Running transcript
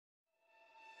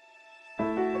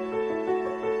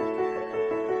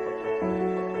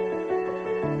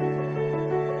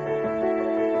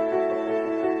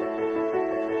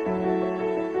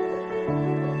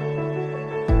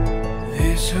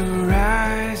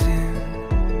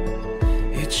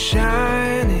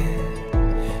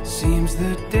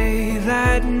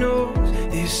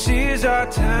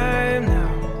our time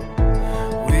now.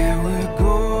 Where we're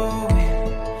going,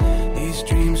 these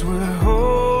dreams we're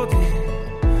holding.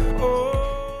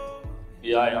 Oh.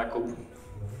 Ja, Jakub.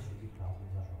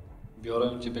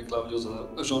 Biorę ciebie, Klaudio, za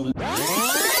żonę.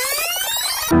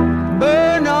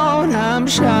 Burn on, I'm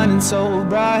shining so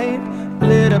bright,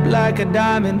 lit up like a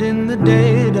diamond in the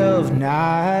dead of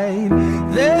night.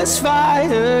 There's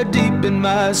fire deep in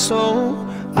my soul,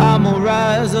 I'ma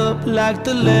rise up like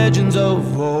the legends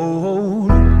of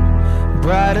old.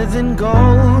 Brighter than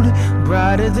gold,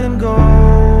 brighter than gold.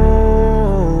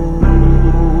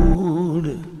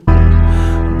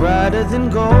 Brighter than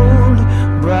gold,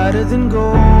 brighter than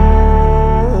gold.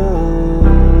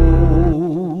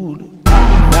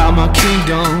 Now my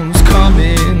kingdom's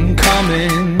coming,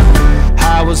 coming.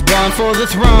 I was born for the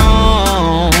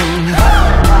throne.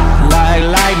 Like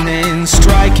lightning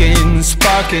striking,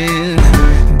 sparking.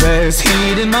 There's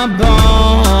heat in my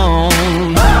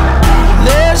bones.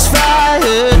 There's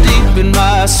fire deep in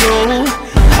my soul.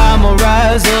 I'ma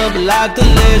rise up like the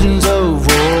legends of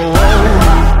old.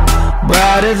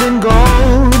 Brighter than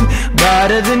gold,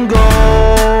 brighter than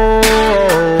gold.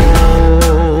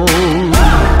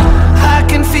 I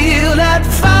can feel that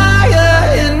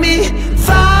fire in me,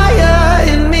 fire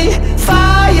in me,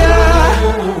 fire.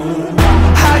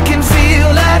 I can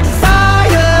feel that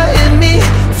fire in me,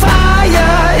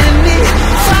 fire in me,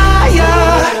 fire.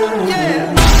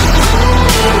 Yeah.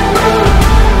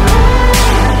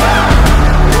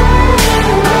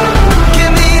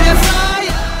 Give me the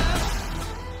fire.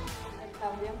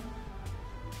 Klaudia,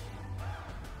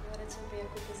 biorę ciebie,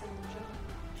 Jakubie, za męża.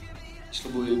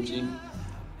 Ślubuję ci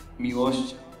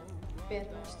miłość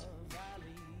Wierność.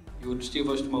 i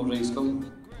uczciwość małżeńską.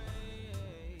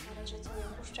 Oraz, że cię nie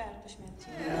opuszczę aż do śmierci.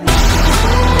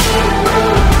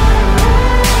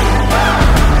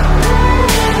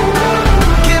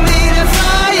 Give me the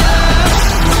fire.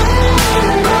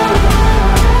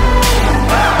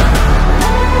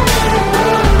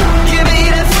 Give me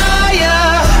the fire.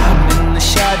 I'm in the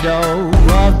shadow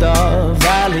of the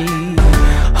valley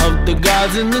of the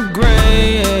gods in the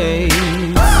grave.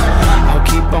 I'll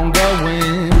keep on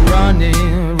going,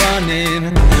 running,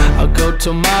 running. I'll go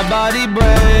till my body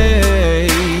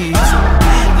breaks.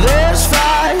 There's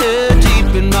fire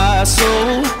deep in my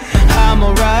soul.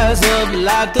 I'ma rise up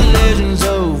like the legends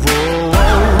of old.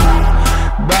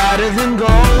 Brighter than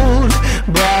gold,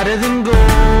 brighter than gold.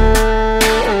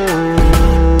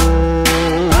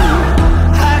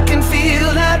 I can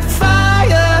feel that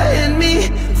fire in me,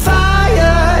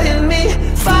 fire in me,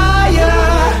 fire.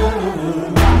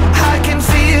 I can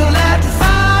feel that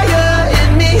fire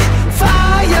in me,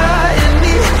 fire in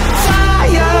me,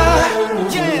 fire.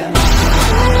 Yeah.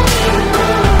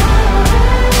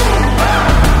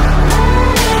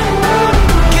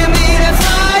 Give me the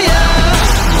fire.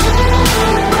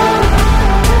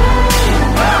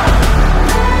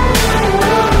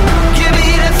 Give me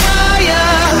the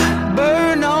fire.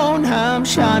 Burn on, I'm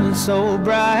shining so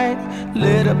bright,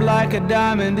 lit up like a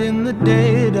diamond in the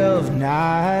dead of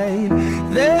night.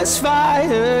 There's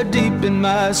fire deep in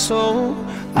my soul.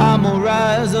 I'ma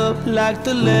rise up like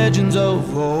the legends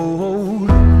of old.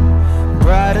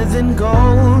 Brighter than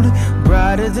gold,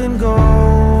 brighter than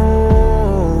gold.